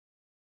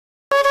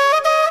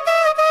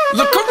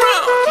Look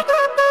around,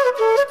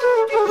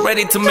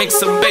 ready to make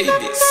some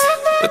babies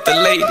with the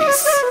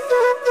ladies.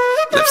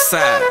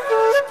 Leftside,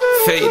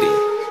 Faydee.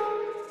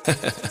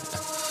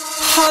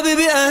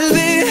 Habibi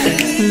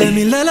Albi, let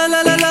me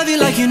love you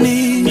like you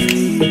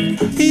need.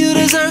 You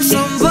deserve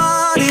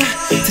somebody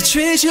to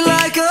treat you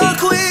like a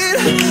queen.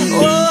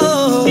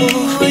 Oh,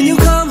 when you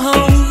come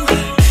home,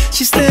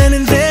 she's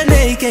standing there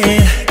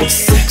naked.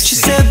 She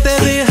said,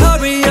 baby,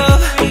 hurry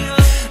up,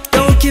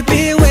 don't keep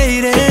me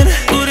waiting.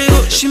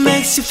 She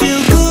makes you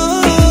feel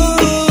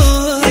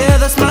good, yeah,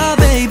 that's my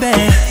baby.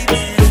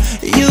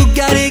 You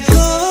got it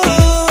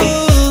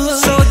good,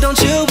 so don't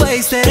you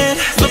waste it.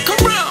 Look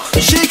around,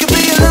 she could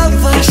be your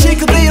lover, she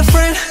could be your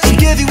friend. She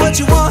give you what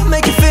you want,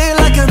 make you feel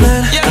like a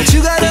man. yeah. But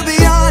you gotta be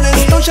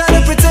honest, don't try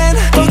to pretend.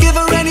 Don't give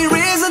her any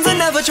reason to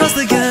never trust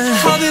again.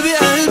 Habibi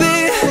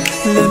Albi,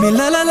 let me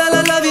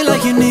love you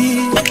like you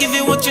need. I'll give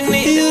you what you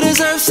need. You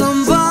deserve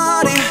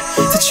somebody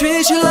to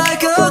treat you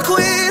like a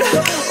queen.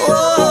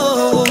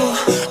 Oh,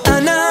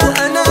 أنا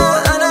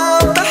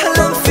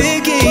bahlan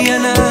fiki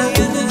أنا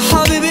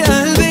Habibi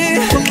Albi,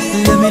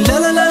 let me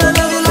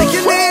love you like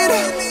you need.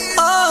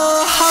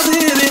 Oh,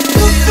 Habibi.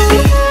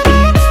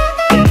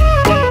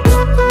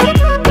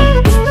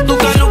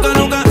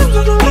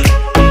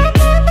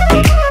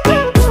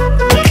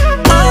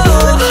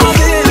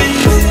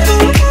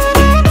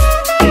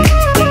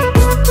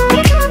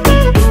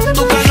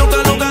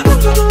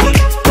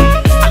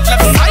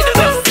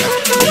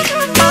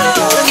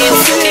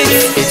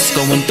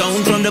 Going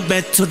down from the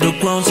bed to the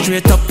ground,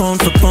 straight up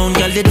pound for pound,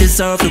 girl, you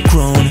deserve the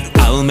crown.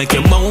 I'll make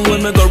you moan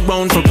when we go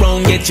round for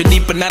round, get you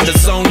deep in the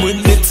zone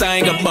with the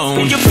tiger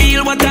bone. You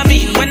feel what I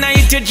mean when I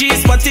hit your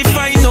G-spot? If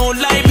I no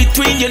lie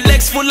between your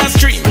legs full of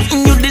stream,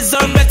 you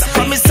deserve better.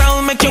 Promise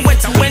I'll make you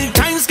wetter. When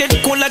times get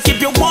cold, I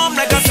keep you warm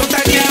like a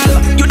sweater,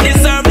 girl. You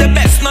deserve the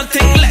best,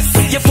 nothing less.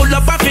 You're full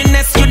of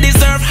happiness, you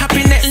deserve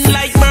happiness.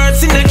 Like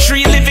birds in a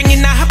tree, living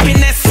in a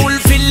happiness,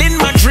 fulfilling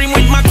my dream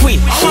with my queen.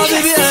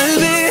 Habibi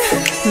Albi,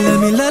 let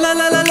me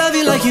love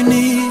you like you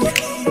need.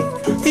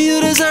 You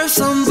deserve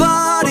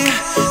somebody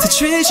to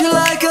treat you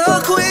like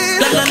a queen.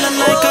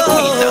 Like a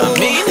queen, I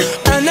mean.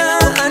 أنا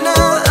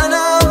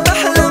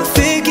bahlan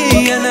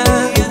fiki أنا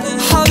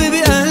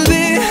Habibi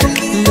Albi,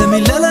 let me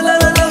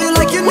love you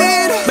like you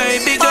need.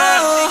 Baby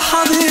girl, oh,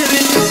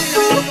 Habibi.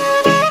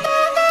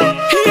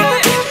 yeah.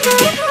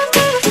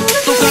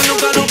 Luka.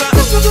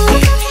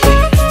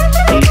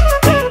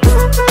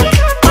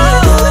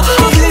 Oh,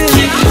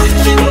 Habibi.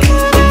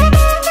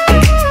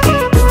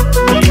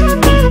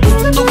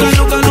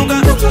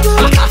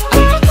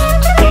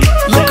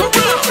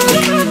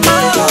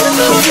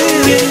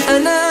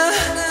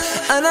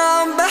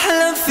 أنا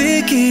بحلم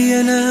فيكي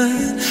أنا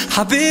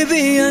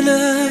حبيبي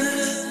أنا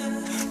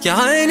يا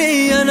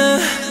عيني أنا